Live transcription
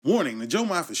Warning, the Joe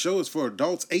Moffett Show is for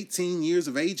adults 18 years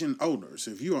of age and older. So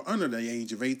if you are under the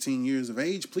age of 18 years of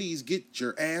age, please get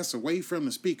your ass away from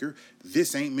the speaker.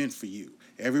 This ain't meant for you.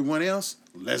 Everyone else,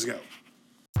 let's go.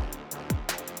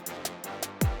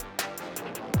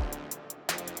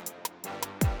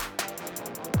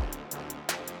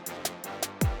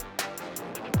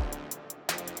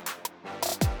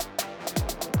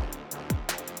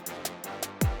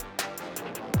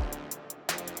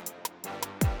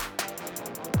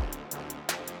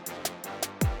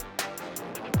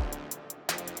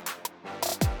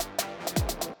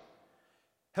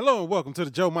 Hello and welcome to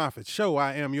the Joe Moffett Show.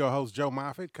 I am your host, Joe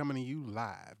Moffett, coming to you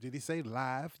live. Did he say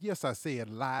live? Yes, I said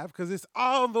live because it's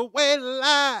all the way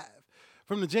live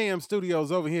from the JM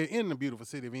Studios over here in the beautiful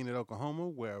city of Enid, Oklahoma,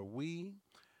 where we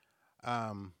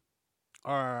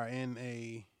are in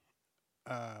a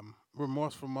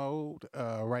remorseful mode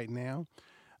right now.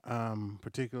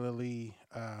 Particularly,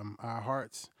 our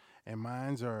hearts and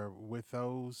minds are with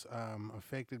those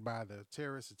affected by the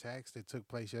terrorist attacks that took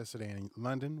place yesterday in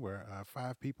London, where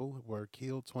 5 people were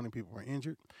killed, 20 people were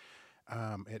injured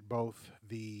at both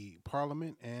the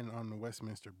Parliament and on the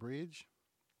Westminster Bridge.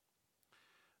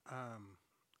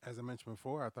 As I mentioned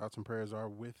before, our thoughts and prayers are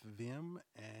with them,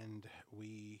 and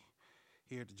we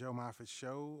here at the Joe Moffett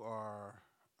Show are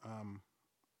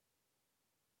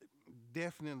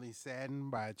definitely saddened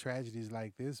by tragedies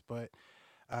like this, but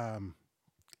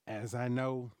as I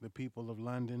know the people of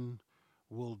London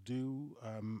will do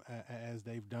as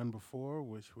they've done before,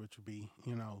 which would be,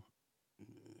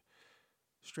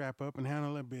 strap up and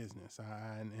handle their business.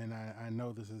 I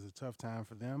know this is a tough time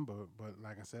for them, but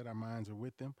like I said, our minds are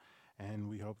with them, and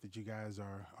we hope that you guys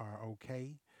are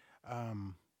okay,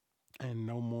 and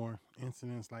no more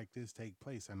incidents like this take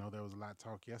place. I know there was a lot of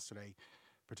talk yesterday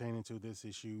pertaining to this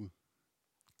issue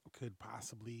could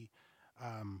possibly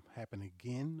happen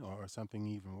again or something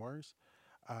even worse.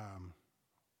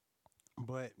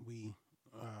 But we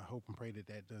hope and pray that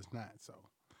that does not. So,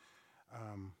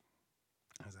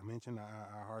 as I mentioned,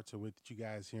 our hearts are with you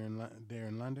guys here there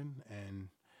in London, and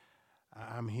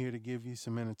I'm here to give you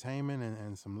some entertainment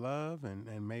and some love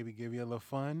and maybe give you a little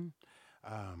fun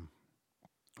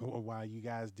while you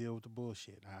guys deal with the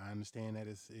bullshit. I understand that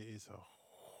it's a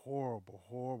horrible,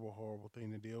 horrible, horrible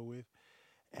thing to deal with.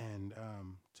 And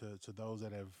to those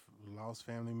that have lost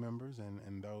family members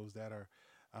and those that are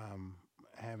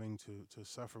having to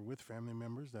suffer with family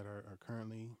members that are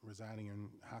currently residing in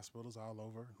hospitals all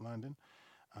over London,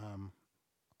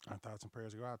 our thoughts and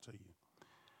prayers go out to you.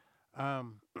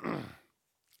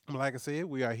 Like I said,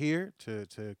 we are here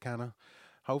to kind of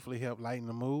hopefully help lighten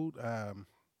the mood,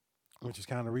 which is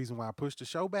kind of the reason why I pushed the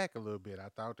show back a little bit. I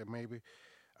thought that maybe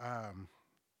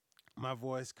my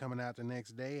voice coming out the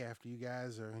next day after you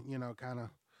guys are, kind of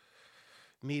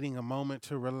needing a moment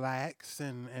to relax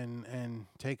and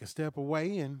take a step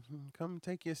away and come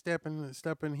take your step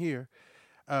in here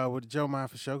with the Joe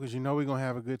Moffett Show, because we're going to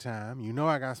have a good time.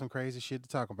 I got some crazy shit to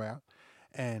talk about,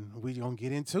 and we going to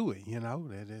get into it,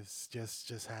 that is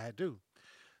just how I do.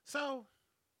 So,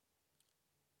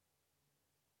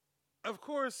 of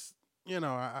course,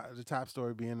 the top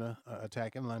story being the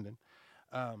attack in London.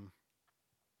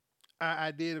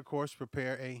 I did, of course,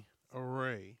 prepare a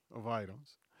array of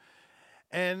items.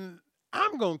 And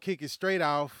I'm going to kick it straight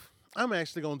off. I'm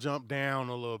actually going to jump down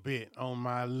a little bit on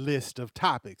my list of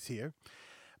topics here,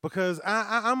 because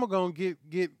I'm going to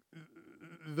get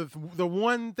the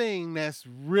one thing that's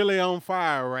really on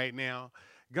fire right now,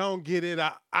 going to get it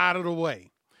out of the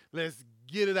way. Let's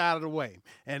get it out of the way.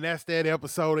 And that's that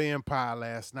episode of Empire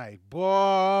last night.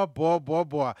 Boy.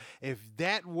 If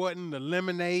that wasn't the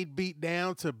lemonade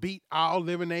beatdown to beat all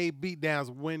lemonade beatdowns,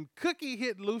 when Cookie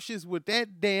hit Lucius with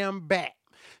that damn bat,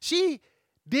 she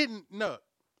didn't know.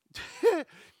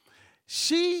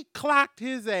 She clocked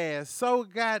his ass so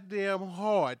goddamn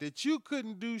hard that you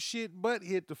couldn't do shit but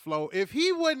hit the floor. If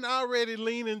he wasn't already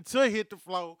leaning to hit the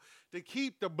floor to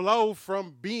keep the blow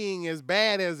from being as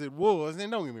bad as it was, and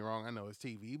don't get me wrong, I know it's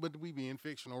TV, but we being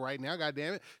fictional right now,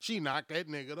 goddamn it, she knocked that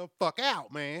nigga the fuck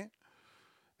out, man.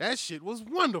 That shit was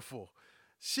wonderful.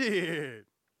 Shit.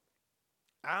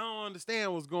 I don't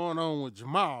understand what's going on with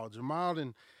Jamal. Jamal,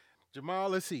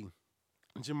 let's see.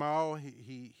 Jamal,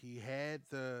 he had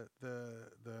the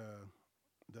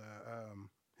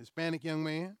Hispanic young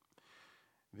man.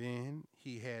 Then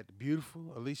he had the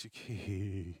beautiful Alicia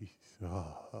Keys.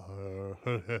 Oh,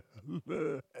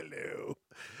 hello.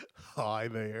 Hi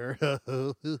there.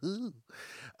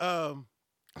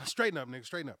 Straighten up, nigga.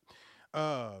 Straighten up.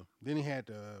 Then he had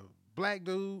the black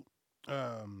dude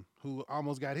who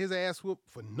almost got his ass whooped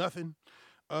for nothing.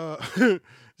 Uh,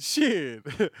 shit.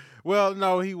 Well,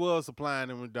 no, he was supplying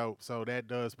them with dope, so that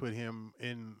does put him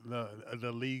in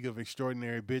the league of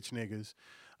extraordinary bitch niggas.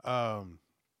 Um,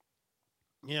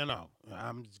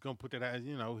 I'm just gonna put that as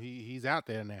he's out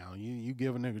there now. You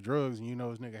give a nigga drugs and you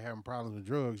know this nigga having problems with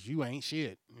drugs, you ain't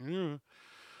shit.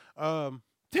 Um,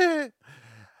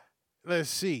 let's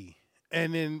see.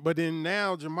 But then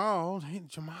now Jamal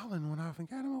and went off and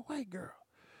got him a white girl.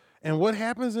 And what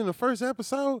happens in the first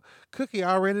episode? Cookie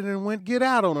already done went get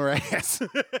out on her ass.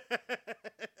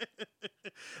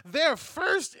 Their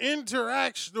first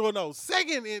interaction, well, no,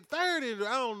 second and third,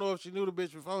 I don't know if she knew the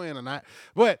bitch beforehand or not,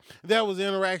 but that was the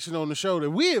interaction on the show that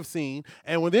we have seen.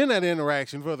 And within that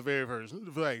interaction, for the very first,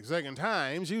 second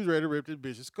time, she was ready to rip this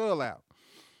bitch's skull out.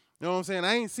 You know what I'm saying?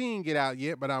 I ain't seen Get Out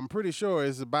yet, but I'm pretty sure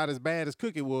it's about as bad as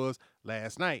Cookie was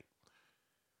last night.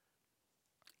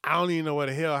 I don't even know where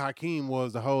the hell Hakeem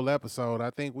was the whole episode.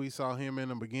 I think we saw him in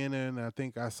the beginning. I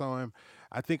think I saw him.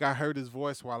 I think I heard his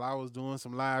voice while I was doing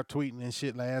some live tweeting and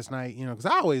shit last night. Because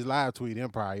I always live tweet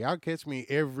Empire. Y'all catch me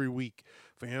every week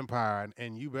for Empire.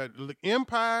 And you better look,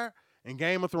 Empire and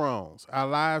Game of Thrones. I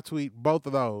live tweet both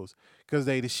of those because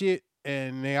they the shit.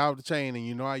 And they off the chain,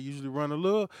 and I usually do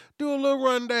a little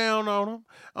rundown on them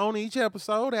on each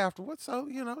episode afterwards. So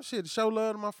shit, show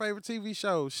love to my favorite TV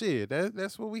show. Shit,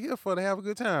 that's what we here for, to have a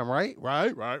good time, right?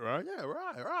 Right. Yeah,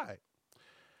 right.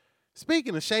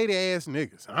 Speaking of shady ass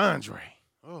niggas, Andre.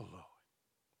 Oh Lord,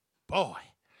 boy,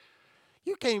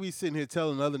 you can't be sitting here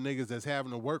telling other niggas that's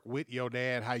having to work with your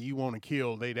dad how you want to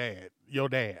kill your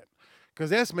dad. Cause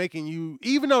that's making you,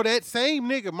 even though that same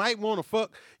nigga might want to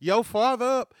fuck your father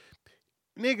up.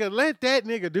 Nigga, let that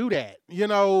nigga do that. You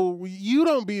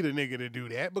don't be the nigga to do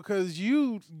that because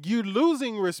you're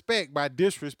losing respect by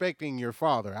disrespecting your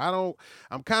father.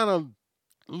 I'm kind of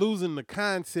losing the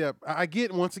concept. I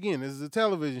get, once again, this is a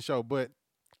television show, but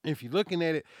if you're looking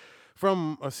at it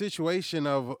from a situation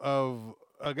of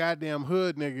a goddamn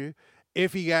hood nigga,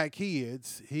 if he got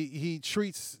kids, he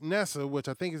treats Nessa, which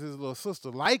I think is his little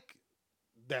sister, like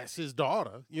that's his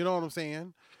daughter. You know what I'm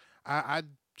saying? I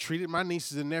treated my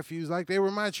nieces and nephews like they were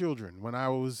my children when I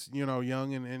was,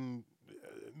 young and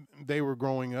they were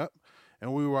growing up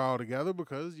and we were all together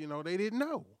because, they didn't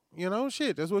know.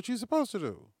 Shit, that's what you're supposed to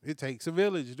do. It takes a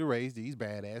village to raise these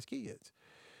badass kids.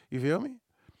 You feel me?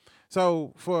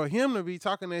 So for him to be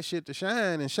talking that shit to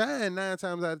Shine, and Shine 9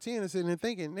 times out of 10 is sitting there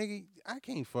thinking, nigga, I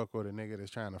can't fuck with a nigga that's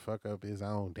trying to fuck up his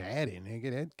own daddy,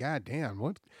 nigga. That goddamn,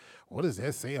 what does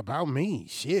that say about me?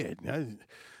 Shit.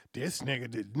 This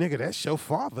nigga, that's your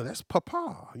father. That's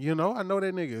papa. I know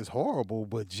that nigga is horrible,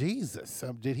 but Jesus,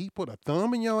 did he put a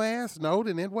thumb in your ass? No,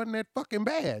 then it wasn't that fucking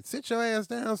bad. Sit your ass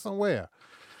down somewhere.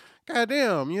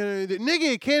 Goddamn, the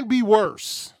nigga, it can be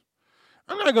worse.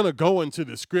 I'm not gonna go into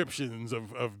descriptions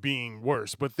of being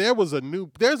worse, but there's a new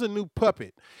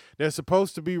puppet that's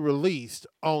supposed to be released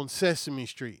on Sesame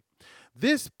Street.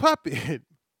 This puppet,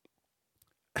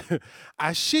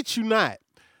 I shit you not,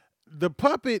 the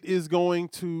puppet is going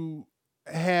to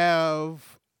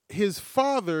have, his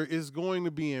father is going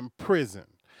to be in prison,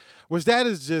 which that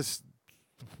is just,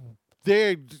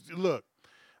 there, look,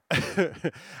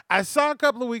 I saw a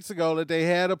couple of weeks ago that they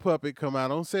had a puppet come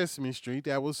out on Sesame Street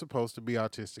that was supposed to be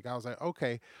autistic. I was like,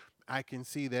 okay, I can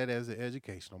see that as an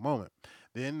educational moment.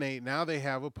 Then now they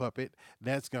have a puppet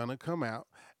that's gonna come out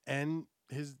and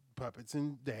his puppet's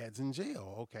and dad's in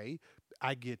jail. Okay,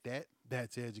 I get that.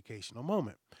 That's an educational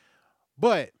moment.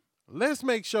 But let's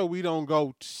make sure we don't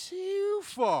go too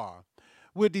far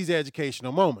with these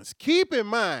educational moments. Keep in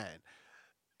mind,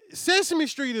 Sesame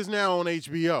Street is now on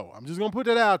HBO. I'm just going to put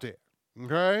that out there.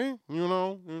 Okay?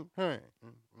 Okay.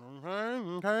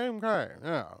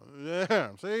 Yeah.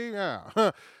 See?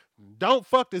 Yeah. Don't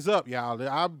fuck this up, y'all.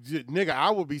 I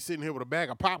would be sitting here with a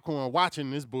bag of popcorn watching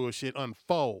this bullshit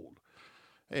unfold.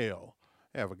 Hell,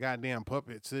 have a goddamn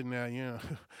puppet sitting there,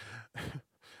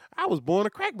 I was born a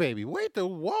crack baby.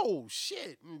 Whoa,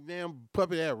 shit. Damn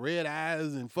puppet had red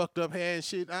eyes and fucked up hair and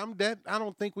shit. I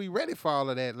don't think we ready for all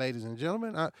of that, ladies and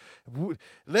gentlemen.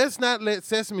 Let's not let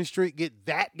Sesame Street get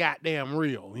that goddamn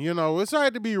real. It's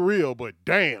hard to be real, but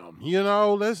damn,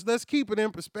 let's keep it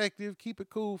in perspective. Keep it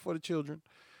cool for the children,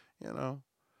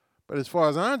 But as far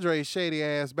as Andre's shady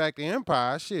ass back to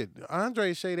Empire, shit,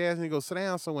 Andre's shady ass need to go sit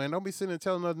down somewhere and don't be sitting there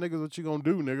telling other niggas what you gonna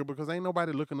do, nigga, because ain't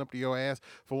nobody looking up to your ass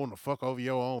for wanting to fuck over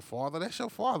your own father. That's your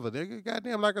father, nigga.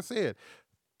 Goddamn, like I said,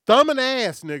 thumb in the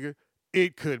ass, nigga,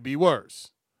 it could be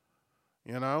worse.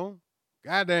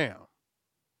 Goddamn.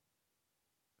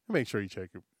 Make sure you check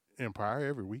Empire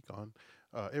every week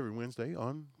every Wednesday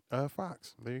on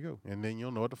Fox. There you go. And then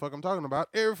you'll know what the fuck I'm talking about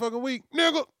every fucking week,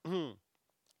 nigga.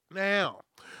 Now,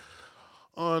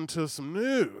 On to some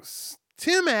news.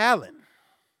 Tim Allen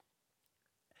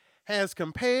has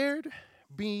compared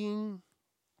being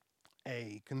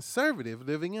a conservative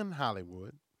living in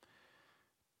Hollywood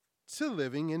to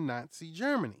living in Nazi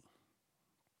Germany.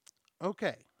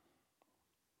 Okay.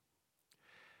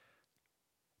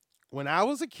 When I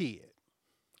was a kid,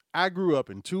 I grew up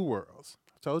in two worlds.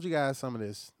 I've told you guys some of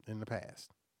this in the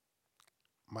past.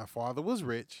 My father was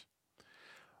rich.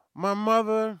 My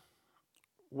mother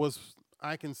was,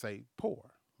 I can say,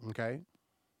 poor. Okay.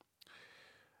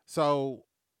 So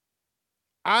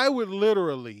I would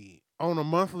literally, on a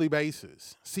monthly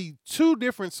basis, see two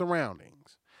different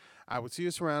surroundings. I would see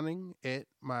a surrounding at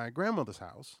my grandmother's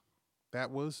house. It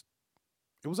was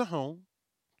a home,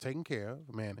 taken care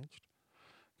of, managed.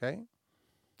 Okay.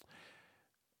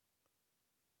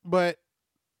 But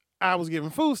I was given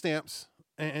food stamps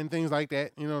and things like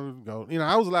that,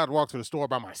 I was allowed to walk to the store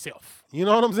by myself. You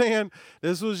know what I'm saying?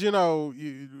 This was,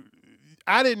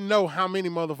 I didn't know how many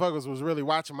motherfuckers was really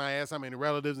watching my ass, how many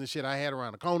relatives and shit I had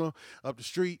around the corner, up the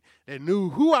street, that knew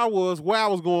who I was, where I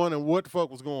was going, and what the fuck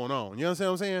was going on. You understand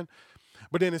what I'm saying?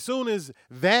 But then as soon as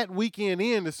that weekend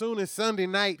ended, as soon as Sunday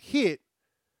night hit,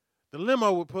 the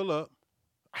limo would pull up.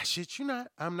 I shit you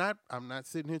not. I'm not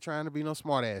sitting here trying to be no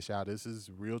smart ass, y'all. This is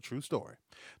a real true story.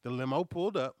 The limo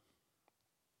pulled up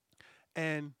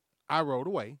and I rode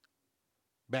away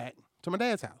back to my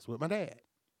dad's house with my dad,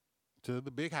 to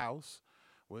the big house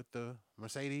with the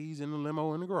Mercedes and the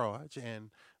limo in the garage and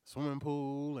swimming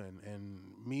pool and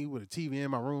me with a TV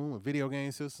in my room, a video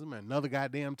game system, and another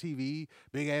goddamn TV,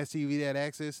 big ass TV that had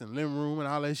access and living room and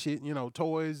all that shit,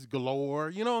 toys galore.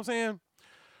 You know what I'm saying?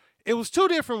 It was two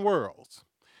different worlds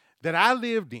that I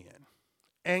lived in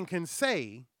and can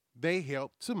say they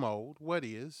helped to mold what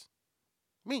is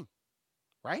me.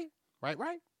 Right? Right.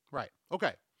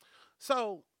 Okay.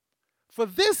 So for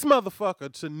this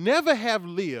motherfucker to never have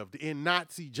lived in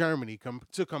Nazi Germany,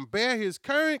 to compare his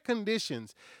current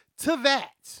conditions to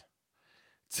that,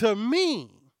 to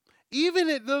me, even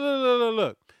at,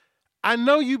 look, I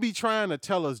know you be trying to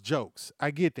tell us jokes. I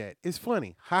get that. It's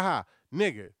funny. Haha,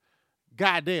 nigga.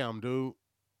 Goddamn, dude.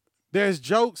 There's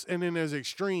jokes and then there's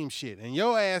extreme shit. And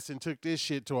your ass and took this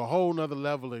shit to a whole nother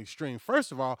level of extreme.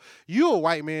 First of all, you a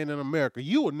white man in America.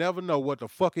 You will never know what the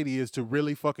fuck it is to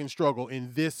really fucking struggle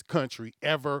in this country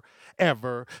ever,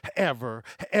 ever, ever,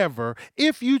 ever,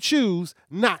 if you choose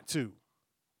not to.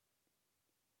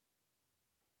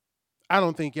 I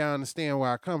don't think y'all understand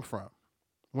where I come from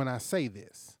when I say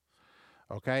this.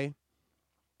 Okay?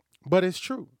 But it's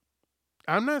true.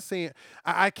 I'm not saying,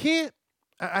 I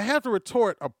have to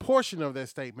retort a portion of that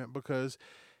statement because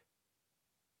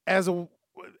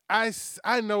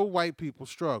I know white people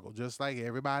struggle just like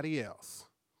everybody else.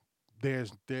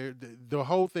 The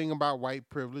whole thing about white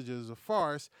privilege is a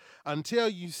farce until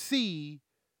you see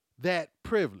that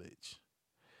privilege.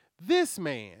 This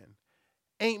man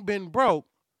ain't been broke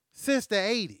since the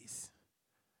 80s.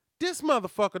 This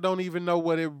motherfucker don't even know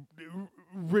what it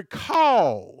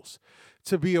recalls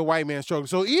to be a white man struggling.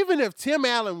 So even if Tim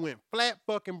Allen went flat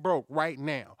fucking broke right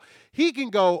now, he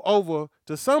can go over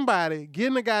to somebody, get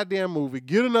in a goddamn movie,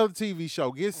 get another TV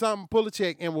show, get something, pull a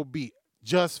check, and will be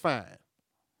just fine.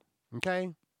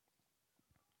 Okay?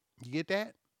 You get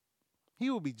that? He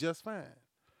will be just fine.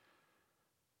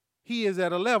 He is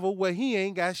at a level where he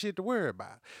ain't got shit to worry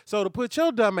about. So to put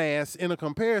your dumb ass in a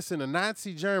comparison to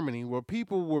Nazi Germany, where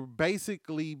people were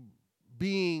basically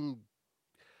being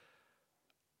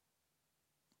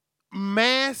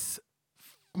massively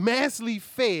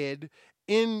fed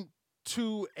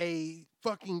into a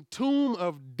fucking tomb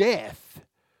of death,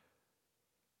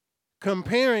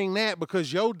 comparing that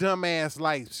because your dumb ass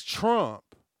likes Trump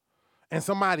and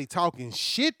somebody talking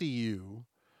shit to you,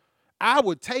 I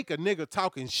would take a nigga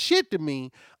talking shit to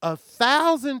me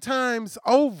 1,000 times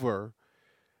over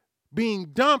being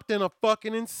dumped in a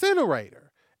fucking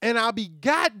incinerator. And I'll be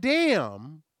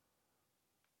goddamn,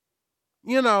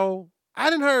 I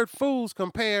done heard fools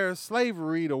compare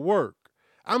slavery to work.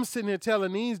 I'm sitting here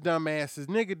telling these dumbasses,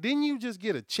 nigga, didn't you just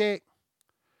get a check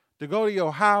to go to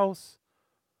your house,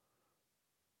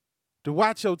 to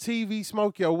watch your TV,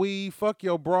 smoke your weed, fuck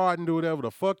your broad, and do whatever the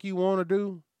fuck you want to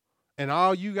do? And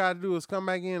all you got to do is come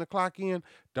back in and clock in.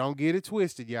 Don't get it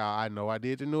twisted, y'all. I know I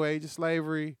did the new age of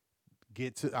slavery.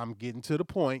 I'm getting to the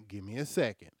point. Give me a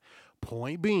second.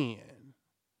 Point being,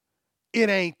 it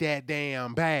ain't that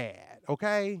damn bad,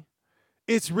 okay?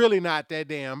 It's really not that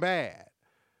damn bad.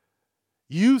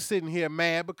 You sitting here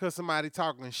mad because somebody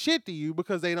talking shit to you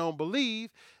because they don't believe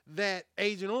that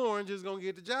Agent Orange is going to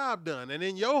get the job done. And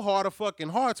in your heart of fucking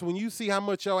hearts, when you see how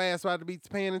much your ass about to be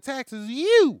paying in taxes,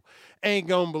 you ain't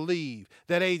going to believe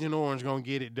that Agent Orange going to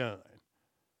get it done.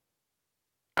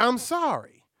 I'm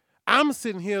sorry. I'm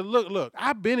sitting here, look,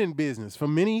 I've been in business for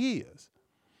many years,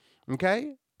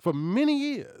 okay? For many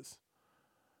years.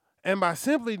 And by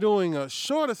simply doing a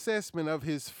short assessment of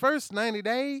his first 90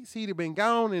 days, he'd have been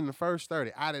gone in the first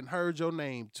 30. I done heard your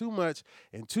name too much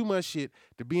and too much shit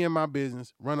to be in my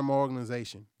business, running my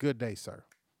organization. Good day, sir.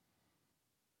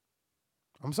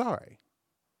 I'm sorry.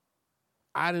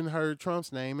 I done heard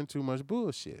Trump's name and too much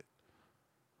bullshit.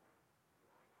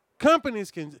 Companies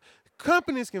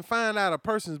can find out a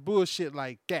person's bullshit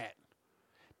like that.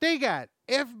 They got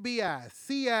FBI,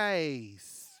 CIA,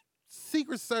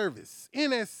 Secret Service,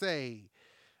 NSA,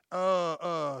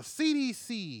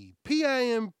 CDC,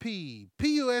 PIMP,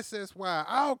 PUSSY,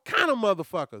 all kind of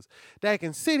motherfuckers that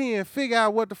can sit here and figure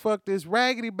out what the fuck this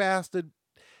raggedy bastard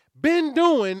been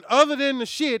doing other than the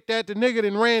shit that the nigga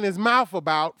done ran his mouth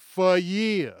about for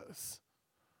years.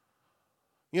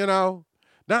 You know?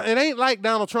 Now, it ain't like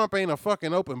Donald Trump ain't a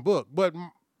fucking open book, but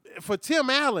for Tim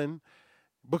Allen,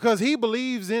 because he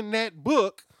believes in that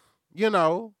book, you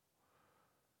know,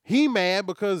 he mad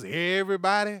because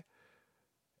everybody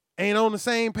ain't on the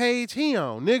same page he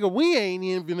on. Nigga, we ain't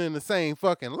even in the same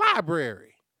fucking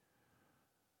library.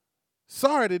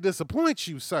 Sorry to disappoint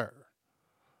you, sir.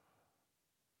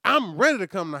 I'm ready to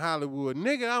come to Hollywood.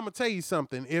 Nigga, I'm going to tell you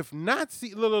something. If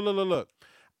Nazi, look.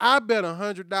 I bet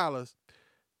 $100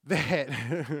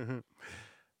 that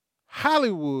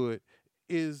Hollywood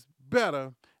is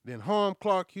better than Home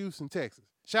Clark, Houston, Texas.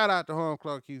 Shout out to Home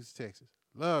Clark, Houston, Texas.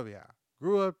 Love y'all.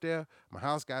 Grew up there. My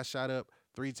house got shot up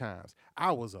 3 times.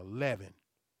 I was 11.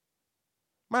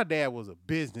 My dad was a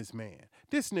businessman.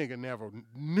 This nigga never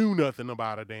knew nothing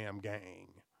about a damn gang.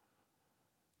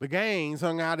 The gangs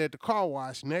hung out at the car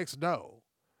wash next door.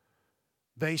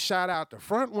 They shot out the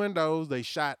front windows. They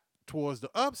shot towards the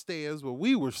upstairs where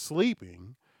we were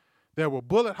sleeping. There were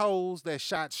bullet holes that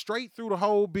shot straight through the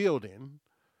whole building,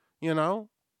 you know.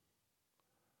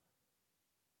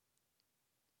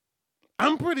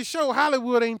 I'm pretty sure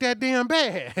Hollywood ain't that damn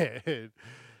bad.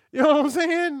 You know what I'm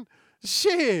saying?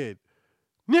 Shit.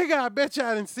 Nigga, I bet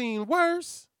y'all done seen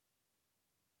worse.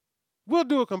 We'll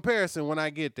do a comparison when I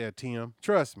get there, Tim.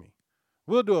 Trust me.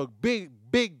 We'll do a big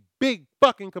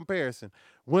fucking comparison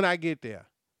when I get there.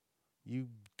 You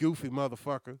goofy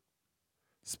motherfucker.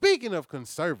 Speaking of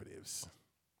conservatives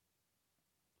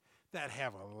that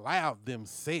have allowed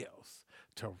themselves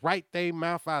to write their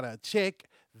mouth out a check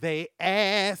they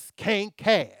ass can't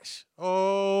cash.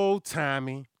 Oh,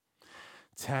 Tommy.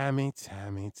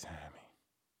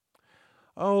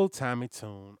 Oh, Tommy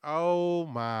Tune. Oh,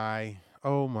 my.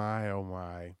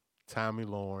 Tomi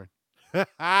Lahren.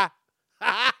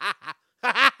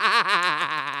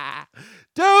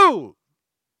 Dude.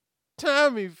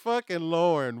 Tomi fucking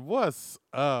Lahren. What's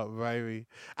up, baby?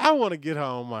 I want to get her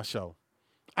on my show.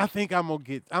 I think I'm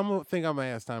gonna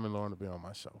ask Tomi Lahren to be on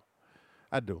my show.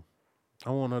 I do.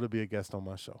 I want her to be a guest on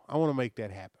my show. I want to make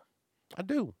that happen. I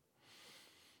do.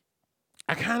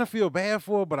 I kind of feel bad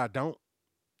for her, but I don't.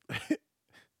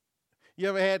 You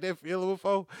ever had that feeling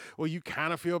before? Where you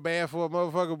kind of feel bad for a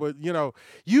motherfucker, but, you know,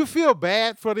 you feel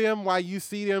bad for them while you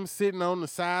see them sitting on the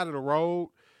side of the road,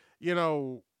 you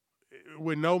know,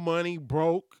 with no money,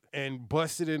 broke, and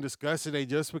busted and disgusted. They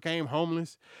just became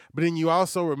homeless. But then you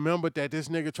also remembered that this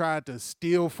nigga tried to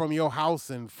steal from your house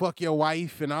and fuck your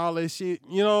wife and all that shit.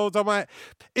 You know what I'm talking about?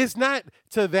 It's not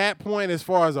to that point as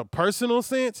far as a personal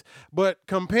sense, but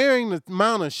comparing the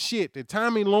amount of shit that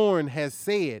Tomi Lahren has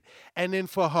said and then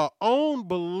for her own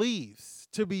beliefs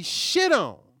to be shit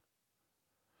on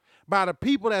by the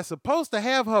people that's supposed to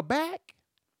have her back,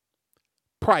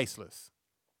 priceless.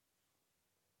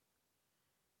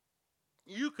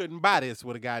 You couldn't buy this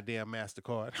with a goddamn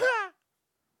MasterCard.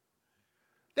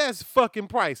 That's fucking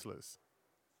priceless.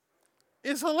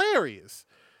 It's hilarious.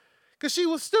 Because she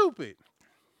was stupid.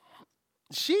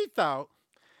 She thought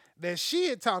that she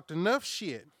had talked enough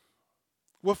shit.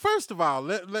 Well, first of all,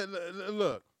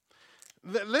 look.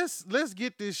 Let's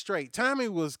get this straight. Tomi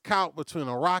was caught between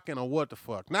a rock and a what the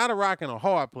fuck. Not a rock and a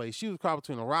hard place. She was caught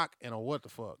between a rock and a what the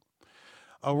fuck.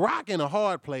 A rock in a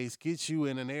hard place gets you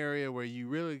in an area where you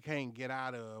really can't get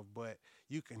out of, but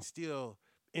you can still,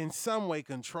 in some way,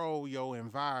 control your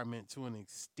environment to an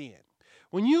extent.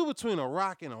 When you between a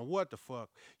rock and a what the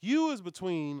fuck, you is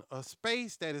between a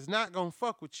space that is not gonna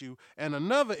fuck with you and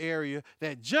another area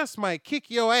that just might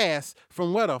kick your ass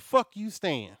from where the fuck you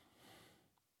stand.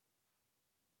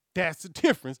 That's the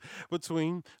difference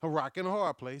between a rock and a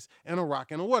hard place and a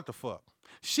rock and a what the fuck.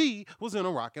 She was in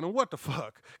a rock and a what the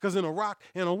fuck. Because in a rock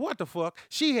and a what the fuck,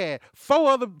 she had 5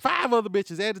 other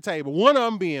bitches at the table. One of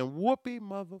them being Whoopi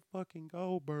motherfucking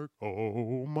Goldberg.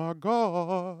 Oh my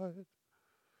God.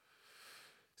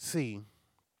 See,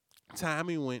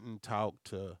 Tommy went and talked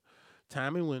to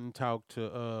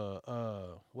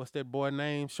what's that boy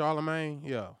name? Charlemagne?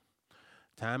 Yeah.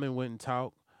 Tommy went and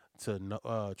talked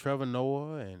to Trevor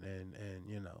Noah and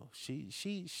you know, she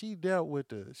dealt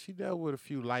with a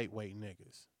few lightweight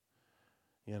niggas,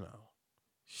 you know.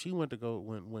 She went to go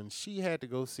when she had to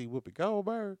go see Whoopi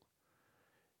Goldberg,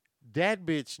 that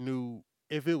bitch knew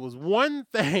if it was one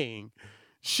thing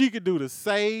she could do to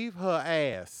save her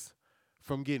ass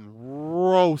from getting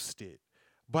roasted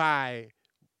by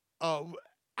uh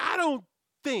I don't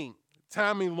think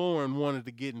Tomi Lahren wanted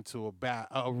to get into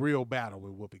a real battle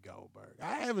with Whoopi Goldberg.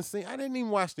 I didn't even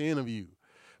watch the interview,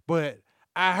 but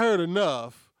I heard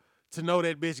enough to know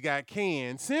that bitch got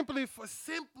canned simply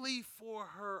for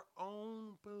her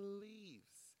own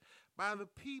beliefs by the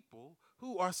people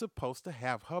who are supposed to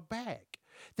have her back.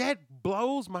 That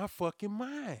blows my fucking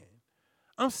mind.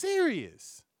 I'm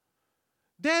serious.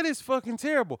 That is fucking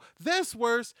terrible. That's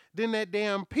worse than that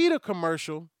damn PETA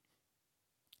commercial.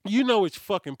 You know which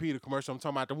fucking PETA commercial I'm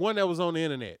talking about. The one that was on the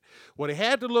internet. Where they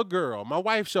had the little girl. My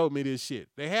wife showed me this shit.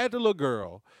 They had the little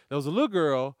girl. There was a little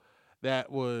girl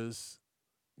that was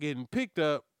getting picked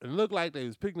up and looked like they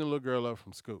was picking the little girl up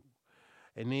from school.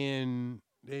 And then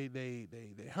they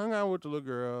hung out with the little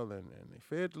girl and they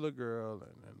fed the little girl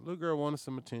and the little girl wanted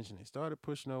some attention. They started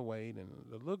pushing her weight and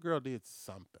the little girl did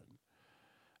something.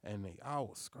 And they all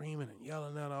was screaming and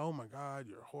yelling at her, "Oh my God,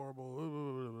 you're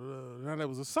horrible." Now there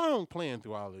was a song playing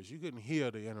through all this. You couldn't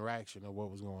hear the interaction of what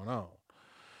was going on.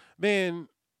 Then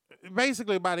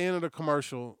basically by the end of the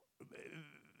commercial,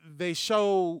 they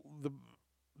show the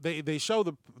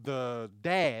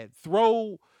dad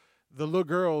throw the little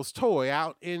girl's toy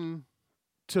out into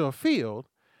a field,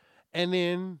 and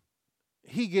then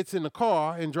he gets in the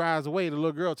car and drives away. The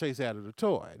little girl chases out of the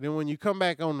toy. Then when you come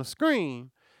back on the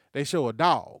screen, they show a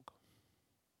dog.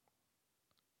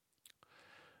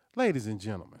 Ladies and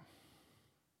gentlemen,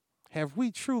 have we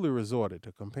truly resorted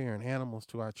to comparing animals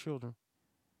to our children?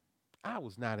 I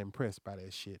was not impressed by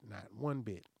that shit, not one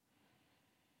bit.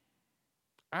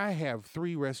 I have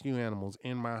 3 rescue animals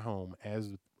in my home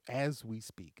as we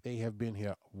speak. They have been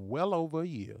here well over a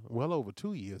year, well over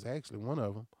 2 years actually. One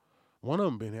of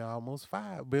them been here almost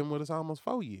 5, been with us almost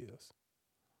 4 years.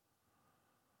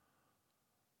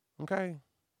 Okay.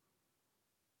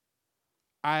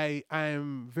 I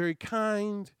am very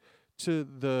kind to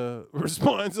the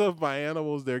response of my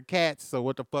animals. They're cats, so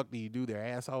what the fuck do you do? They're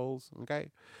assholes,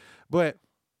 okay? But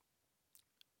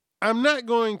I'm not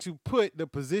going to put the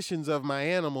positions of my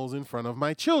animals in front of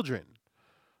my children,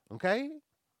 okay?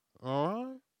 All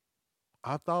right?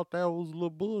 I thought that was a little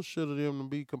bullshit of them to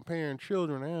be comparing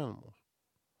children to animals.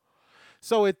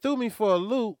 So it threw me for a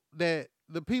loop that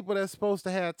the people that's supposed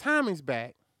to have Tommy's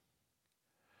back,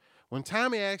 when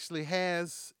Tomi actually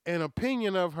has an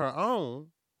opinion of her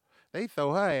own, they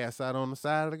throw her ass out on the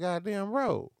side of the goddamn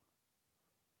road.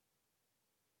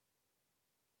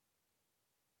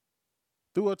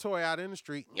 Threw a toy out in the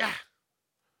street. Yeah.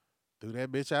 Threw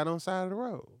that bitch out on the side of the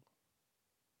road.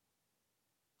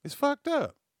 It's fucked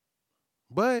up.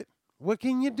 But what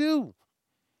can you do?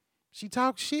 She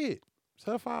talks shit. It's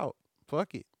her fault.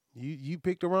 Fuck it. You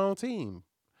picked the wrong team.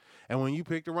 And when you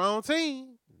pick the wrong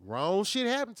team, wrong shit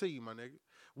happened to you, my nigga.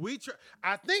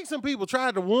 I think some people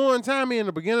tried to warn Tomi in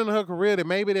the beginning of her career that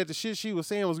maybe that the shit she was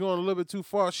saying was going a little bit too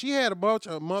far. She had a bunch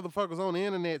of motherfuckers on the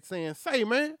internet saying, "Say,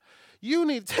 man, you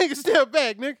need to take a step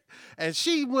back, nigga." And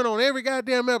she went on every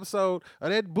goddamn episode of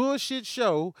that bullshit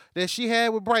show that she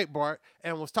had with Breitbart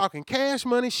and was talking cash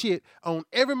money shit on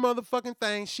every motherfucking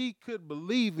thing she could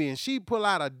believe in. She pull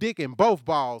out a dick in both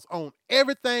balls on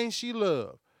everything she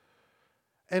loved.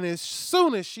 And as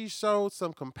soon as she showed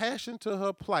some compassion to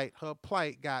her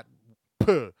plight got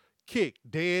kicked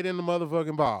dead in the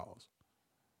motherfucking balls.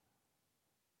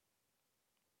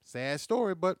 Sad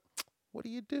story, but what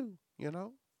do, you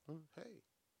know? Hey.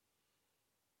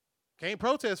 Can't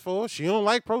protest for her. She don't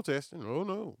like protesting. Oh,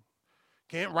 no.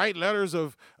 Can't write letters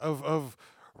of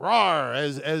rawr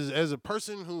as a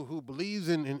person who believes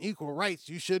in equal rights.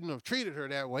 You shouldn't have treated her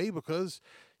that way because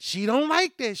she don't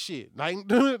like that shit.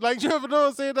 Like Trevor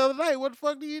Noah said the other night, what the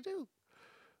fuck do you do?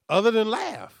 Other than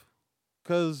laugh.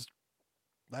 Because,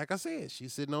 like I said,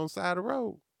 she's sitting on the side of the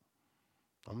road.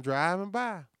 I'm driving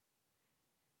by.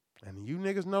 And you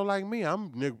niggas know like me,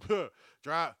 I'm nigga,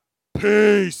 drive.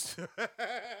 Peace.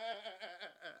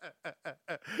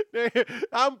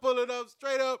 I'm pulling up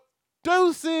straight up.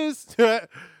 Deuces.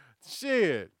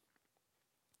 Shit.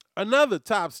 Another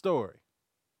top story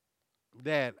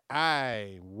that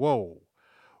whoa.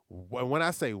 When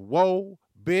I say whoa,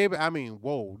 baby, I mean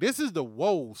whoa. This is the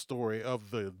whoa story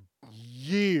of the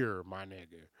year, my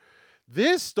nigga.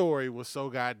 This story was so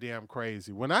goddamn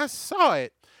crazy. When I saw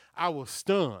it, I was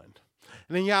stunned.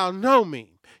 And then y'all know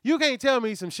me. You can't tell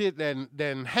me some shit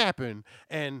that happened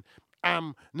and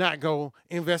I'm not going to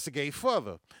investigate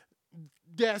further.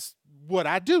 That's what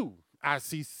I do. I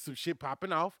see some shit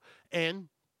popping off and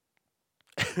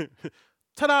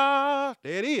ta-da,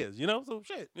 there it is, so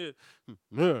shit.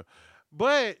 Yeah.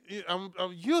 But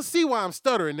you'll see why I'm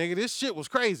stuttering, nigga. This shit was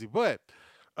crazy. But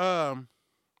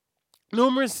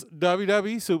numerous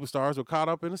WWE superstars were caught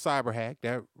up in a cyber hack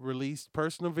that released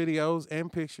personal videos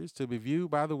and pictures to be viewed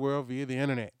by the world via the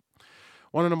internet.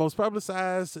 One of the most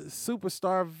publicized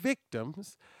superstar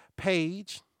victims,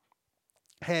 Paige,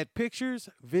 had pictures,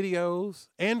 videos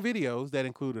that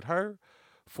included her,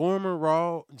 former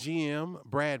Raw GM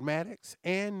Brad Maddox,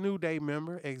 and New Day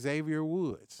member Xavier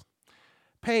Woods.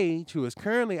 Paige, who is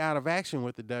currently out of action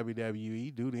with the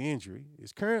WWE due to injury,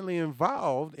 is currently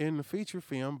involved in the feature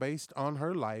film based on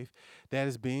her life that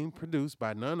is being produced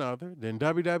by none other than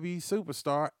WWE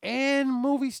superstar and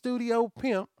movie studio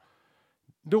pimp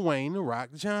Dwayne "The Rock"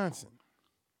 Johnson.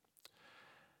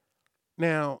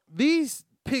 Now, these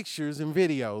pictures and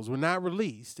videos were not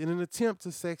released in an attempt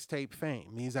to sex tape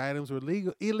fame. These items were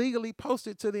illegally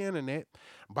posted to the internet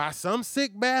by some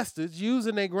sick bastards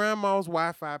using their grandma's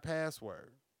Wi-Fi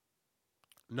password.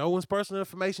 No one's personal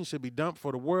information should be dumped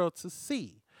for the world to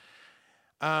see.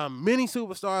 Many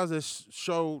superstars have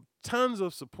showed tons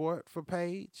of support for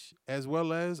Paige, as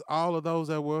well as all of those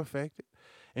that were affected,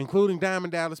 including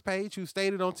Diamond Dallas Page, who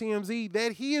stated on TMZ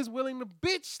that he is willing to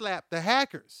bitch slap the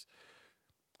hackers,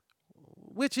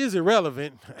 which is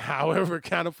irrelevant, however,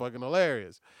 kind of fucking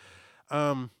hilarious.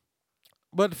 But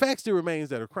the fact still remains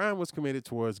that a crime was committed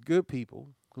towards good people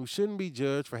who shouldn't be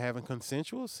judged for having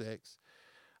consensual sex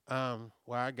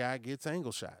while a guy gets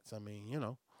angle shots. I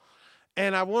mean,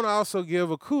 And I want to also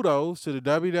give a kudos to the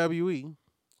WWE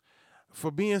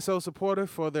for being so supportive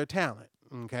for their talent.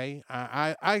 Okay,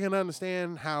 I can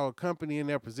understand how a company in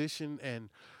their position and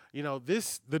the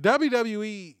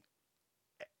WWE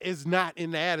is not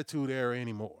in the Attitude Era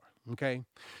anymore. Okay,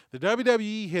 the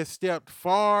WWE has stepped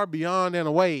far beyond and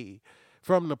away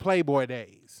from the Playboy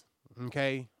days.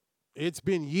 Okay, it's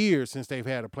been years since they've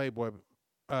had a Playboy,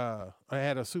 had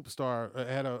a superstar,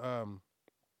 had a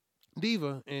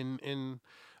diva in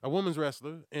a women's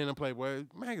wrestler in a Playboy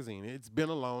magazine. It's been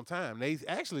a long time. They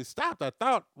actually stopped, I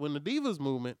thought, when the Divas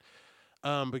movement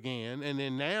began, and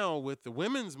then now with the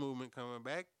women's movement coming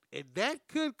back, that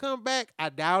could come back. I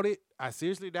doubt it. I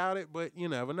seriously doubt it, but you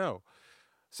never know.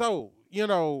 So,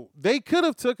 they could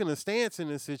have taken a stance in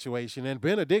this situation and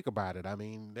been a dick about it. I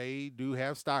mean, they do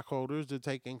have stockholders to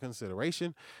take in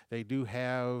consideration. They do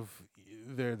have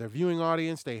their viewing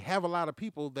audience. They have a lot of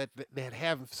people that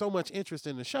have so much interest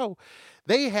in the show.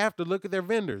 They have to look at their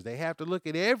vendors. They have to look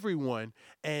at everyone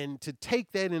and to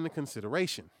take that into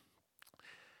consideration.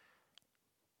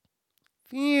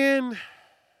 Then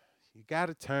you got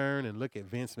to turn and look at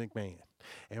Vince McMahon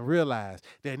and realize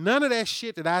that none of that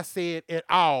shit that I said at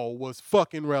all was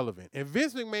fucking relevant. If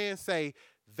Vince McMahon say,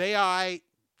 they all right,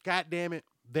 goddamn it,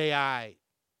 they all right,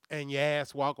 and your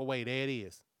ass walk away, there it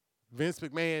is. Vince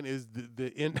McMahon is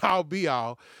the end all be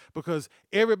all because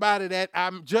everybody that I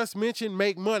just mentioned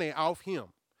make money off him.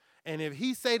 And if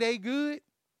he say they good,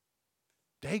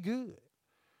 they good.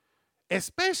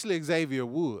 Especially Xavier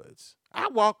Woods. I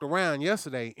walked around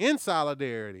yesterday in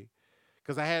solidarity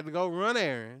because I had to go run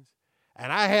errands,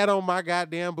 and I had on my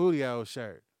goddamn booty hole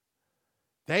shirt.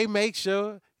 They make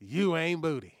sure you ain't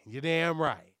booty. You're damn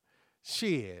right.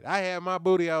 Shit, I had my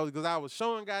booty hole because I was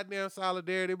showing goddamn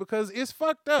solidarity because it's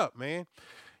fucked up, man.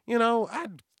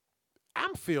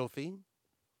 I'm filthy.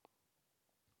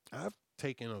 I've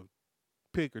taken a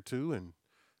pic or two and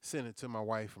sent it to my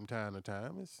wife from time to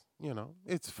time. It's,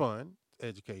 it's fun,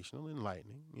 educational,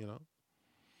 enlightening,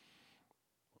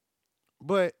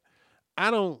 But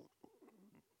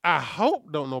I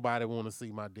hope don't nobody want to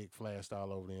see my dick flashed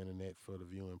all over the internet for the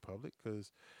viewing public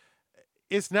because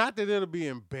it's not that it'll be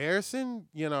embarrassing.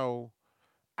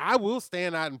 I will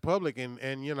stand out in public and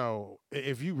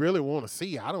if you really want to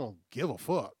see, I don't give a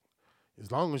fuck. As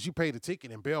long as you pay the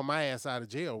ticket and bail my ass out of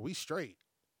jail, we straight.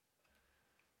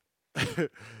 What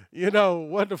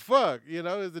the fuck?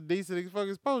 It's a decent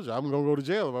fucking exposure. I'm going to go to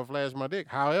jail if I flash my dick.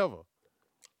 However,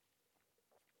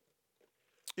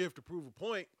 if to prove a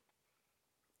point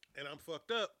and I'm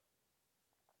fucked up,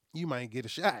 you might get a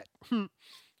shot.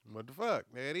 What the fuck?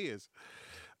 There it is.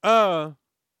 But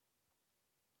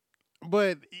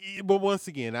once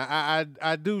again,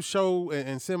 I do show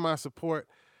and send my support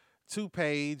to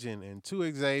Paige and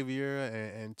to Xavier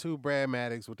and to Brad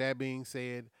Maddox. With that being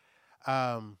said,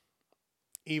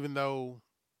 even though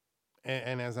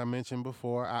And as I mentioned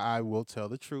before, I will tell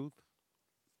the truth.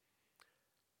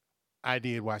 I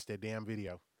did watch that damn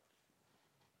video.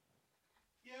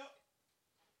 Yep,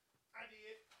 I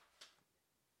did.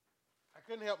 I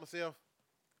couldn't help myself.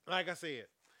 Like I said,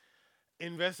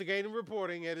 investigative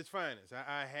reporting at its finest.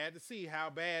 I had to see how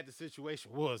bad the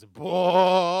situation was.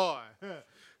 Boy,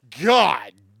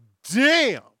 God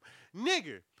damn,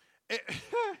 nigga.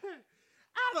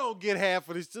 I don't get half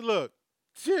of this. Look,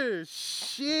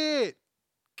 shit.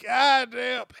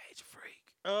 Goddamn, page freak.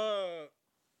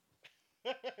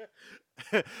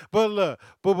 But look,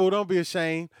 boo boo, don't be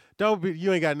ashamed. Don't be.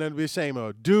 You ain't got nothing to be ashamed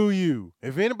of. Do you?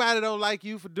 If anybody don't like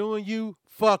you for doing you,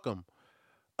 fuck them.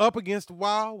 Up against the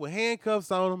wall with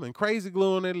handcuffs on them and crazy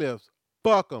glue on their lips.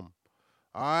 Fuck them.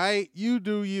 All right, you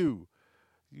do you.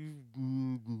 You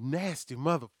nasty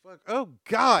motherfucker. Oh,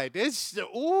 God. That's,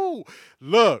 ooh.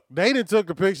 Look, they done took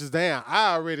the pictures down.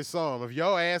 I already saw them. If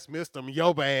your ass missed them,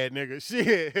 your bad, nigga. Shit.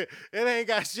 It ain't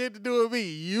got shit to do with me.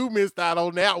 You missed out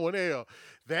on that one, hell.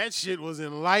 That shit was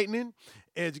enlightening,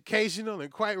 educational,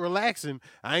 and quite relaxing.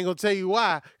 I ain't gonna tell you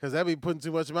why, because that be putting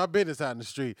too much of my business out in the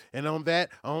street. And on that,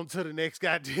 on to the next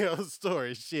goddamn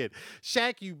story. Shit.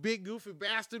 Shaq, you big goofy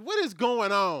bastard. What is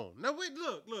going on? Now, wait,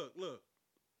 look.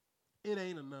 It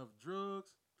ain't enough drugs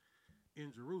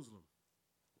in Jerusalem.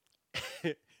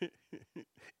 It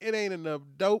ain't enough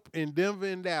dope in Denver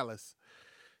and Dallas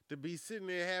to be sitting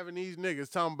there having these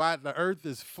niggas talking about the earth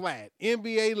is flat.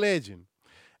 NBA legend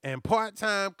and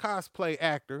part-time cosplay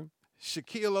actor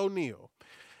Shaquille O'Neal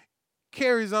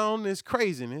carries on this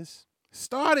craziness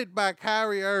started by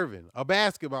Kyrie Irving, a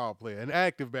basketball player, an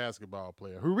active basketball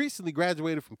player who recently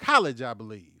graduated from college, I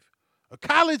believe. A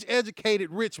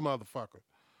college-educated rich motherfucker.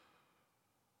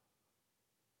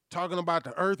 Talking about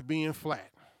the earth being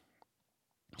flat.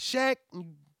 Shaq,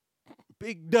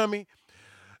 big dummy.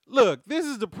 Look, this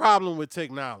is the problem with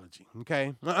technology,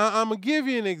 okay? I'm going to give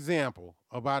you an example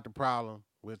about the problem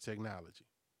with technology.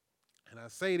 And I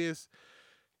say this,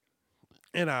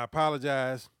 and I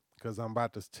apologize because I'm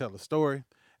about to tell a story,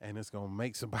 and it's going to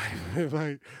make somebody,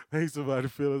 make somebody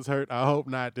feel it's hurt. I hope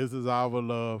not. This is all for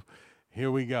love.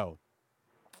 Here we go.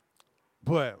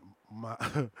 But my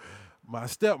my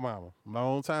stepmama, a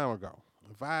long time ago,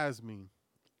 advised me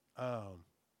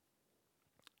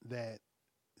that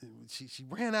she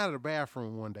ran out of the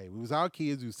bathroom one day. We was all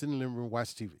kids. We was sitting in the living room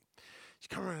watching TV. She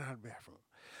come running out of the bathroom.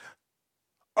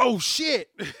 Oh, shit.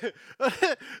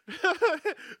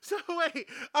 So, wait.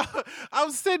 I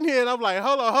was sitting here, and I'm like,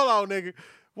 hold on, nigga.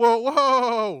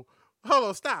 Whoa. Hold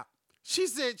on, stop. She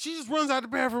said, she just runs out the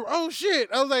bathroom. Oh, shit.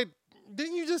 I was like,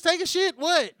 didn't you just take a shit?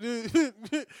 What?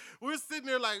 We're sitting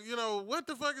there like, what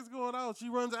the fuck is going on? She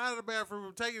runs out of the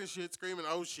bathroom taking a shit, screaming,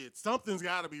 oh, shit. Something's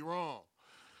got to be wrong.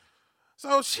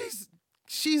 So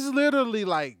she's literally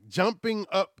like jumping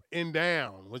up and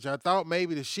down, which I thought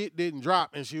maybe the shit didn't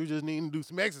drop and she was just needing to do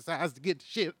some exercise to get the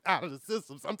shit out of the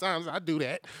system. Sometimes I do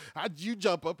that. You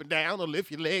jump up and down or lift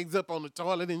your legs up on the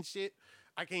toilet and shit.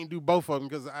 I can't do both of them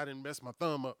because I didn't mess my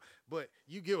thumb up. But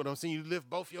you get what I'm saying. You lift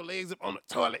both your legs up on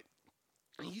the toilet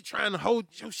and you trying to hold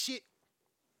your shit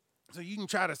so you can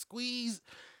try to squeeze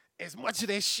as much of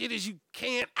that shit as you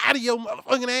can out of your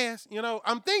motherfucking ass.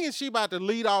 I'm thinking she about to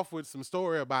lead off with some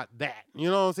story about that. You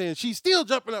know what I'm saying? She's still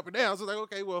jumping up and down. So I was like,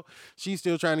 okay, well, she's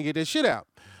still trying to get that shit out.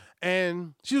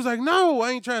 And she was like, no, I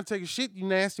ain't trying to take a shit, you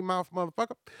nasty mouth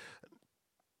motherfucker.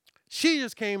 She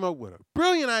just came up with a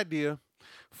brilliant idea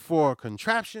for a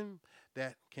contraption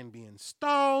that can be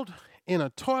installed in a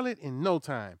toilet in no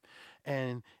time.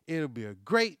 And it'll be a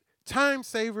great time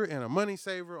saver and a money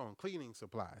saver on cleaning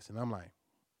supplies. And I'm like,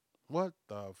 what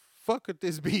the fuck could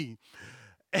this be?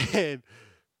 And,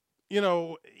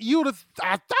 I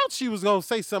thought she was going to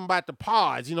say something about the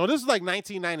pods. This is like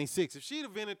 1996. If she'd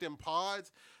invented them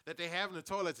pods that they have in the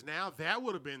toilets now, that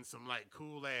would have been some like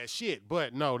cool ass shit.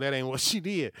 But no, that ain't what she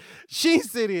did. She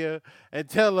sit here and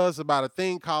tell us about a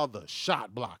thing called the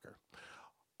shot blocker.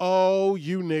 Oh,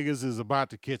 you niggas is about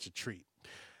to catch a treat.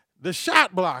 The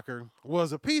shot blocker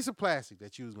was a piece of plastic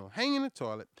that you was going to hang in the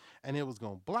toilet, and it was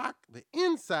going to block the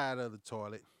inside of the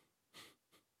toilet.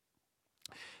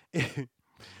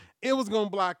 It was going to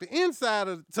block the inside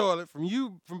of the toilet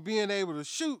from being able to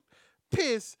shoot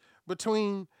piss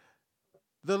between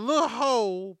the little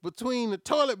hole between the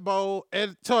toilet bowl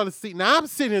and the toilet seat. Now, I'm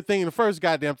sitting here thinking the first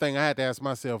goddamn thing I had to ask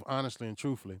myself, honestly and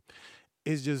truthfully,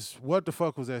 is just what the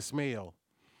fuck was that smell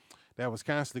that was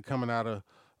constantly coming out of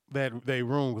that they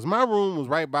room? Because my room was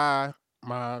right by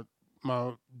my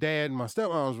dad and my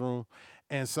stepmom's room.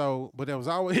 And so, but there was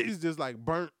always just like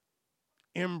burnt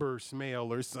ember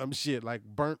smell or some shit like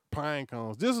burnt pine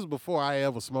cones. This was before I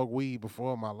ever smoked weed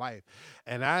before in my life.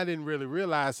 And I didn't really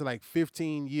realize till like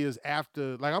 15 years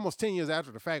after, like almost 10 years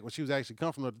after the fact, when she was actually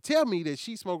comfortable to tell me that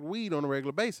she smoked weed on a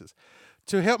regular basis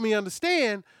to help me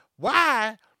understand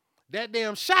why that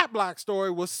damn shot block story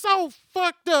was so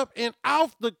fucked up and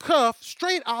off the cuff,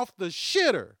 straight off the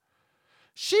shitter.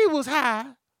 She was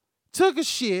high, took a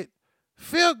shit,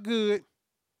 felt good,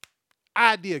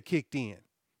 idea kicked in.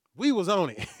 We was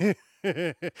on it.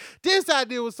 This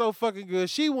idea was so fucking good,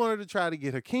 she wanted to try to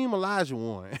get Hakeem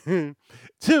Olajuwon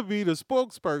to be the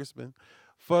spokesperson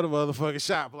for the motherfucking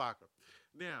shot blocker.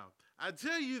 Now, I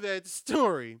tell you that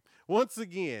story, once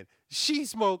again, she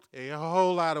smoked a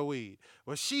whole lot of weed.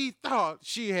 Well, she thought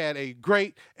she had a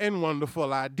great and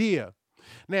wonderful idea.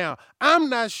 Now, I'm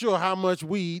not sure how much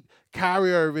weed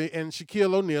Kyrie Irving and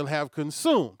Shaquille O'Neal have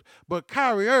consumed, but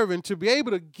Kyrie Irving, to be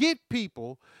able to get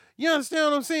people, you understand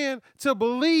what I'm saying, to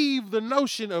believe the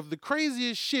notion of the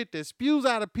craziest shit that spews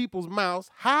out of people's mouths,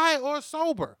 high or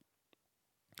sober,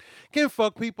 can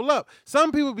fuck people up.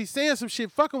 Some people be saying some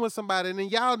shit, fucking with somebody, and then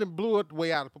y'all done blew it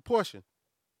way out of proportion.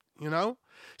 You know?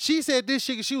 She said this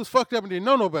shit, she was fucked up and didn't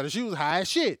know no better. She was high as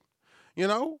shit. You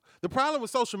know? The problem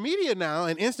with social media now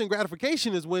and instant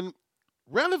gratification is when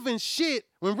relevant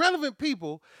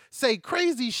people say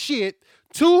crazy shit,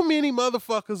 too many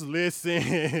motherfuckers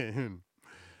listen.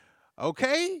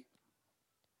 Okay?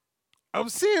 I'm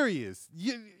serious.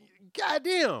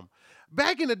 Goddamn.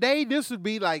 Back in the day, this would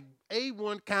be like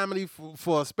A1 comedy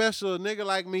for a special nigga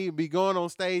like me to be going on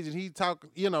stage and he talk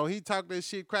that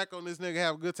shit, crack on this nigga,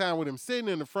 have a good time with him sitting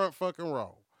in the front fucking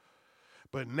row.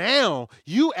 But now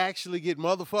you actually get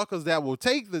motherfuckers that will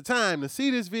take the time to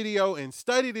see this video and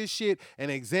study this shit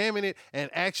and examine it and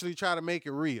actually try to make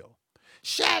it real.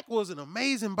 Shaq was an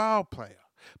amazing ball player,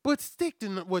 but stick to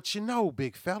what you know,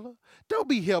 big fella. Don't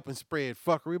be helping spread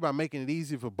fuckery by making it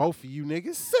easy for both of you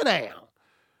niggas. Sit down.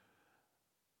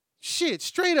 Shit,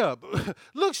 straight up.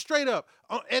 Look straight up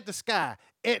at the sky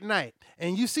at night.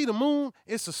 And you see the moon,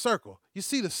 it's a circle. You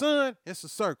see the sun, it's a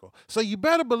circle. So you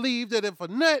better believe that if a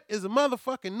nut is a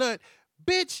motherfucking nut,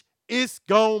 bitch, it's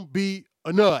gonna be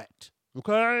a nut.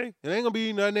 Okay? It ain't gonna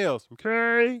be nothing else.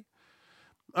 Okay?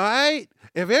 All right?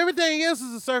 If everything else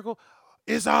is a circle,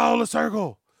 it's all a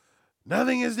circle.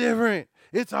 Nothing is different.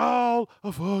 It's all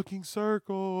a fucking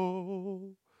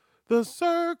circle. The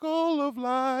circle of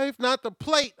life. Not the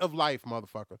plate of life,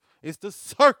 motherfucker. It's the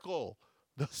circle.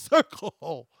 The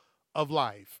circle of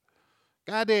life.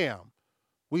 Goddamn.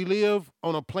 We live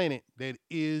on a planet that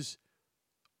is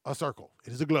a circle.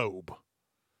 It is a globe.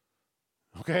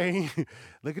 Okay?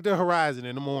 Look at the horizon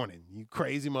in the morning. You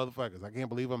crazy motherfuckers. I can't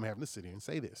believe I'm having to sit here and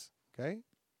say this. Okay?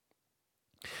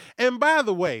 And by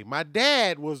the way, my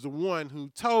dad was the one who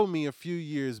told me a few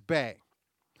years back,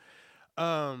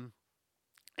 and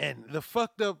the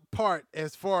fucked up part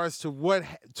as far as to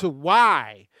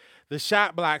why the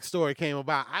shot block story came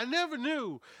about, I never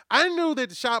knew. I knew that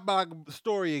the shot block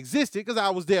story existed because I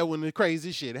was there when the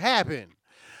crazy shit happened.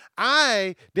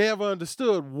 I never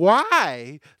understood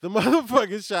why the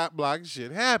motherfucking shot block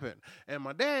shit happened. And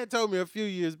my dad told me a few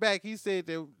years back, he said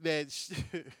that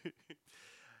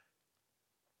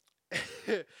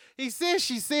he said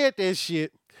she said that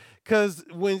shit because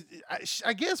when,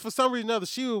 I guess for some reason or other,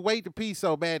 she would wait to pee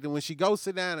so bad that when she goes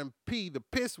sit down and pee, the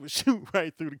piss would shoot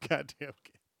right through the goddamn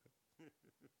can.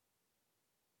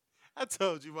 I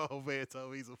told you my old man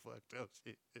told me he's a fucked up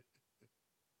shit.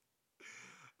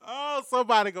 Oh,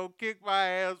 somebody gonna kick my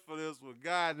ass for this one.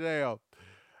 Goddamn.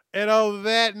 And on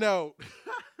that note,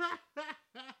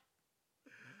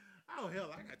 oh,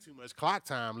 hell, I got too much clock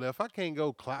time left. I can't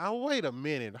go clock. Oh, wait a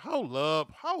minute. Hold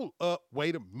up.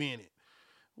 Wait a minute.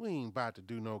 We ain't about to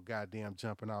do no goddamn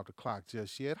jumping off the clock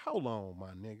just yet. Hold on,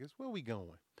 my niggas. Where we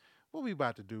going? What we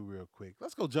about to do real quick?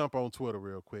 Let's go jump on Twitter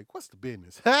real quick. What's the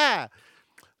business? Ha!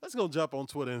 Let's go jump on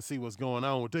Twitter and see what's going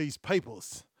on with these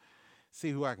papers.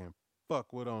 See who I can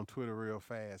fuck with on Twitter real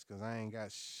fast because I ain't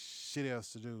got shit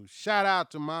else to do. Shout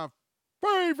out to my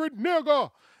favorite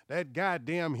nigga, that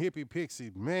goddamn hippie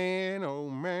pixie. Man, oh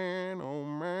man, oh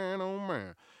man, oh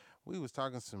man. We was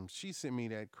talking she sent me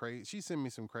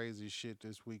some crazy shit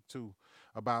this week too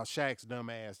about Shaq's dumb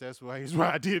ass. That's why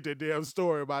I did that damn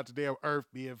story about the damn earth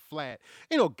being flat.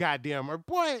 Ain't no goddamn earth.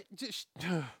 Boy, just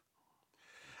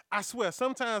I swear,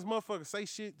 sometimes motherfuckers say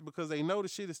shit because they know the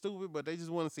shit is stupid, but they just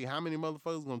want to see how many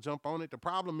motherfuckers gonna jump on it. The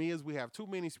problem is we have too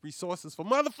many resources for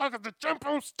motherfuckers to jump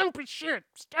on stupid shit.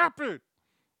 Stop it.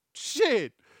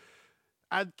 Shit.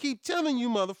 I keep telling you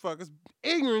motherfuckers,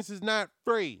 ignorance is not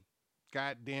free.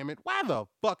 God damn it. Why the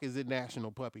fuck is it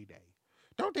National Puppy Day?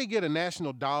 Don't they get a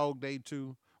National Dog Day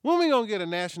too? When we gonna get a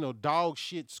national dog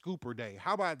shit scooper day?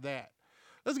 How about that?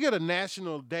 Let's get a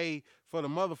national day for the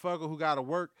motherfucker who gotta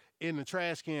work in the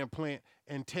trash can plant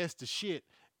and test the shit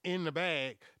in the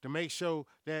bag to make sure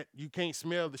that you can't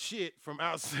smell the shit from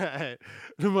outside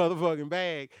the motherfucking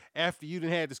bag after you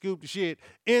done had to scoop the shit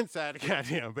inside the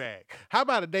goddamn bag. How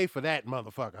about a day for that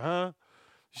motherfucker, huh?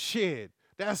 Shit,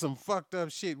 that's some fucked up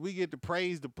shit. We get to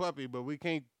praise the puppy, but we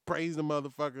can't praise the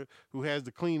motherfucker who has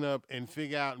to clean up and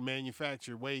figure out and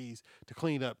manufacture ways to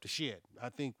clean up the shit. I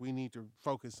think we need to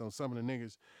focus on some of the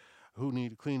niggas who need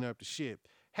to clean up the shit.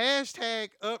 Hashtag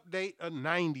update a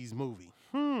 90s movie.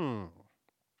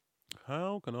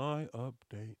 How can I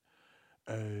update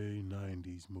a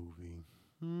 90s movie?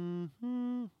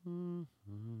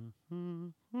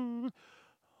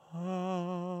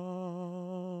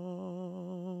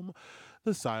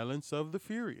 The Silence of the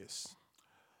Furious.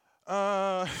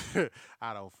 I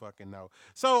don't fucking know.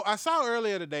 So I saw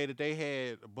earlier today that they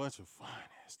had a bunch of fine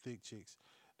ass thick chicks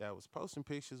that was posting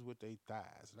pictures with their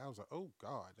thighs. And I was like, oh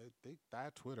God, that thick thigh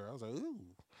Twitter. I was like, ooh.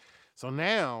 So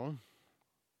now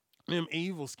them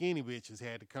evil skinny bitches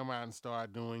had to come out and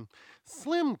start doing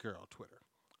slim girl Twitter.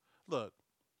 Look,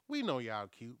 we know y'all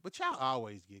cute, but y'all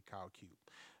always get called cute.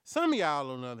 Some of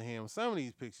y'all, on the other hand, with some of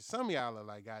these pictures, some of y'all are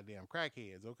like goddamn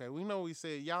crackheads, okay? We know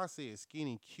y'all said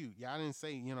skinny cute. Y'all didn't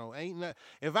say, ain't nothing.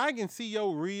 If I can see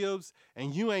your ribs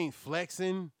and you ain't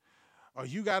flexing or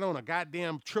you got on a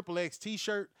goddamn triple X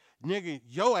t-shirt, nigga,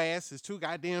 your ass is too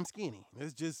goddamn skinny.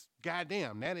 It's just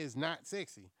goddamn. That is not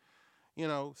sexy.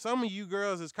 Some of you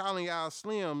girls is calling y'all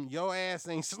slim. Your ass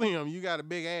ain't slim. You got a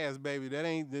big ass, baby. That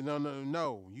ain't,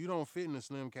 no. You don't fit in the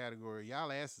slim category.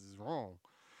 Y'all asses is wrong.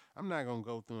 I'm not going to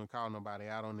go through and call nobody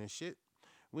out on this shit.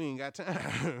 We ain't got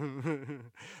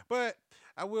time. But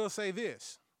I will say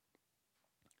this.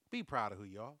 Be proud of who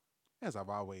you are. As I've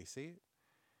always said.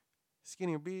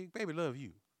 Skinny or big, baby, love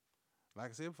you. Like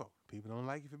I said before, people don't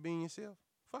like you for being yourself.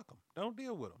 Fuck them. Don't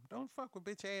deal with them. Don't fuck with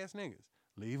bitch ass niggas.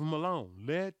 Leave them alone.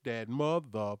 Let that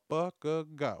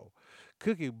motherfucker go.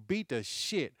 Cookie beat the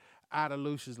shit out of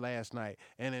Lucius last night.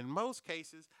 And in most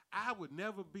cases, I would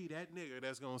never be that nigga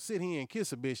that's going to sit here and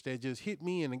kiss a bitch that just hit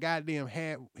me in the goddamn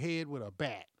head with a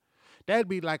bat. That'd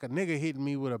be like a nigga hitting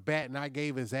me with a bat and I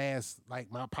gave his ass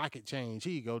like my pocket change.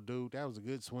 Here you go, dude. That was a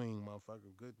good swing,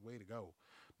 motherfucker. Good way to go.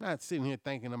 I'm not sitting here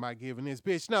thinking about giving this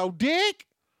bitch no dick.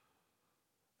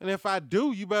 And if I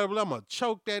do, you better believe I'm going to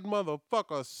choke that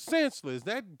motherfucker senseless.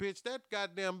 That bitch, that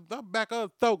goddamn, the back of her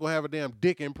throat going to have a damn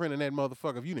dick imprint in that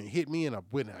motherfucker. If you didn't hit me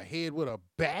with a head with a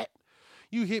bat,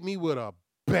 you hit me with a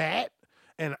bat,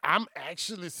 and I'm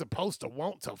actually supposed to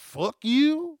want to fuck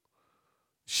you?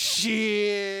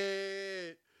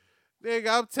 Shit. Nigga,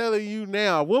 I'm telling you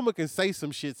now, a woman can say some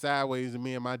shit sideways to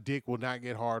me and my dick will not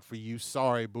get hard for you.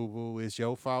 Sorry, boo-boo. It's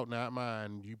your fault, not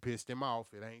mine. You pissed him off.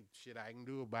 It ain't shit I can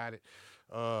do about it.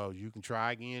 You can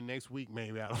try again next week,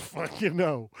 maybe. I don't fucking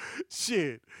know.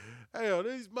 Shit. Hell,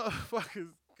 these motherfuckers,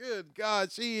 good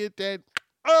God, she hit that.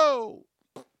 Oh!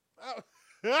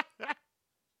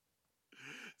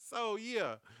 So,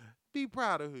 yeah, be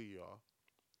proud of who you are.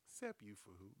 Accept you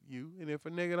for who you. And if a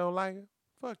nigga don't like her,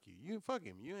 fuck you. You fuck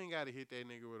him. You ain't got to hit that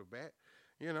nigga with a bat.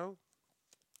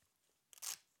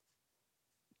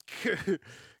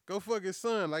 Go fuck his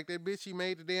son like that bitch he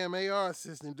made the damn AR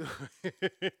assistant do.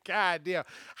 God damn.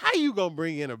 How you gonna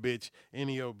bring in a bitch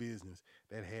into your business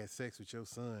that had sex with your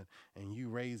son and you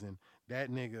raising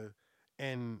that nigga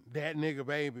and that nigga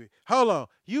baby? Hold on.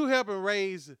 You helping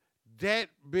raise that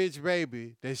bitch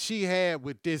baby that she had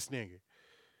with this nigga.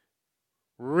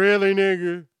 Really,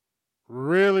 nigga?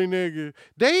 Really, nigga?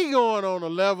 They going on a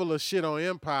level of shit on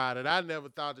Empire that I never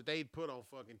thought that they'd put on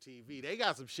fucking TV. They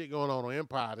got some shit going on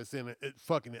Empire that's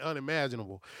fucking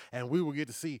unimaginable. And we will get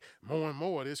to see more and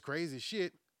more of this crazy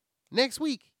shit next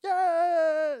week.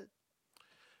 Yeah!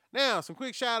 Now, some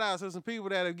quick shout outs to some people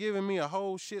that have given me a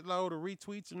whole shitload of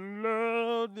retweets and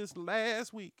love this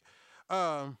last week.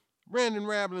 Brandon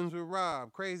Ramblings with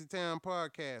Rob, Crazy Town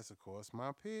Podcast, of course,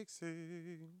 my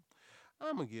pixie.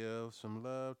 I'm going to give some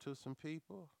love to some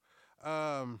people.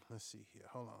 Let's see here.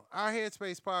 Hold on. Our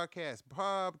Headspace Podcast,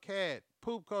 Bobcat,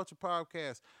 Poop Culture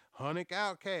Podcast, Hunnick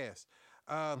Outcast.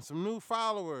 Some new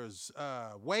followers.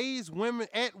 Ways Women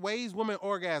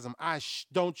Orgasm.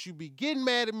 Don't you be getting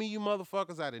mad at me, you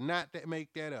motherfuckers. I did not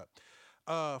make that up.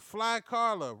 Fly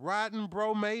Carla, Rotten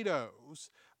Bromados.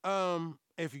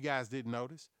 If you guys didn't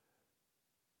notice,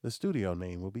 the studio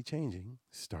name will be changing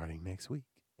starting next week.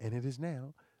 And it is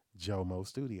now Joe Mo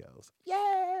Studios.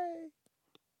 Yay!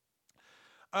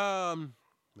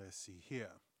 Let's see here.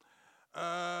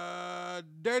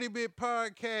 Dirty Bit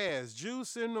Podcast,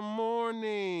 Juice in the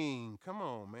Morning. Come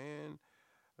on, man.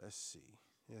 Let's see.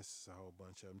 Yes, a whole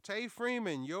bunch of them. Tay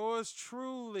Freeman, yours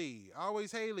truly.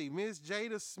 Always Haley, Miss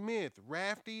Jada Smith,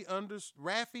 Raffy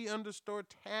underscore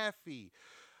Taffy.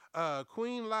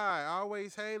 Queen Lie,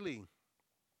 always Haley.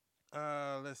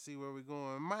 Let's see where we're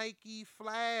going. Mikey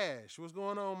Flash. What's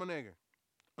going on, my nigga?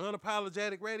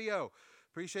 Unapologetic Radio.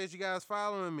 Appreciate you guys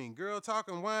following me. Girl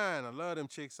Talking Wine. I love them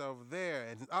chicks over there.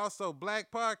 And also Black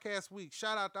Podcast Week.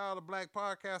 Shout out to all the black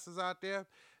podcasters out there.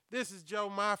 This is Joe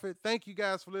Moffett. Thank you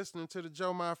guys for listening to the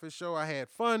Joe Moffett Show. I had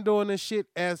fun doing this shit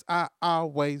as I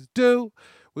always do.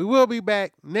 We will be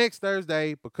back next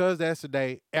Thursday because that's the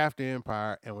day after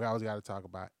Empire. And we always got to talk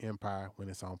about Empire when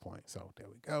it's on point. So there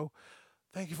we go.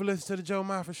 Thank you for listening to the Joe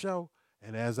Moffett Show.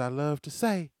 And as I love to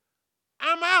say,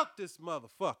 I'm out this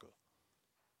motherfucker.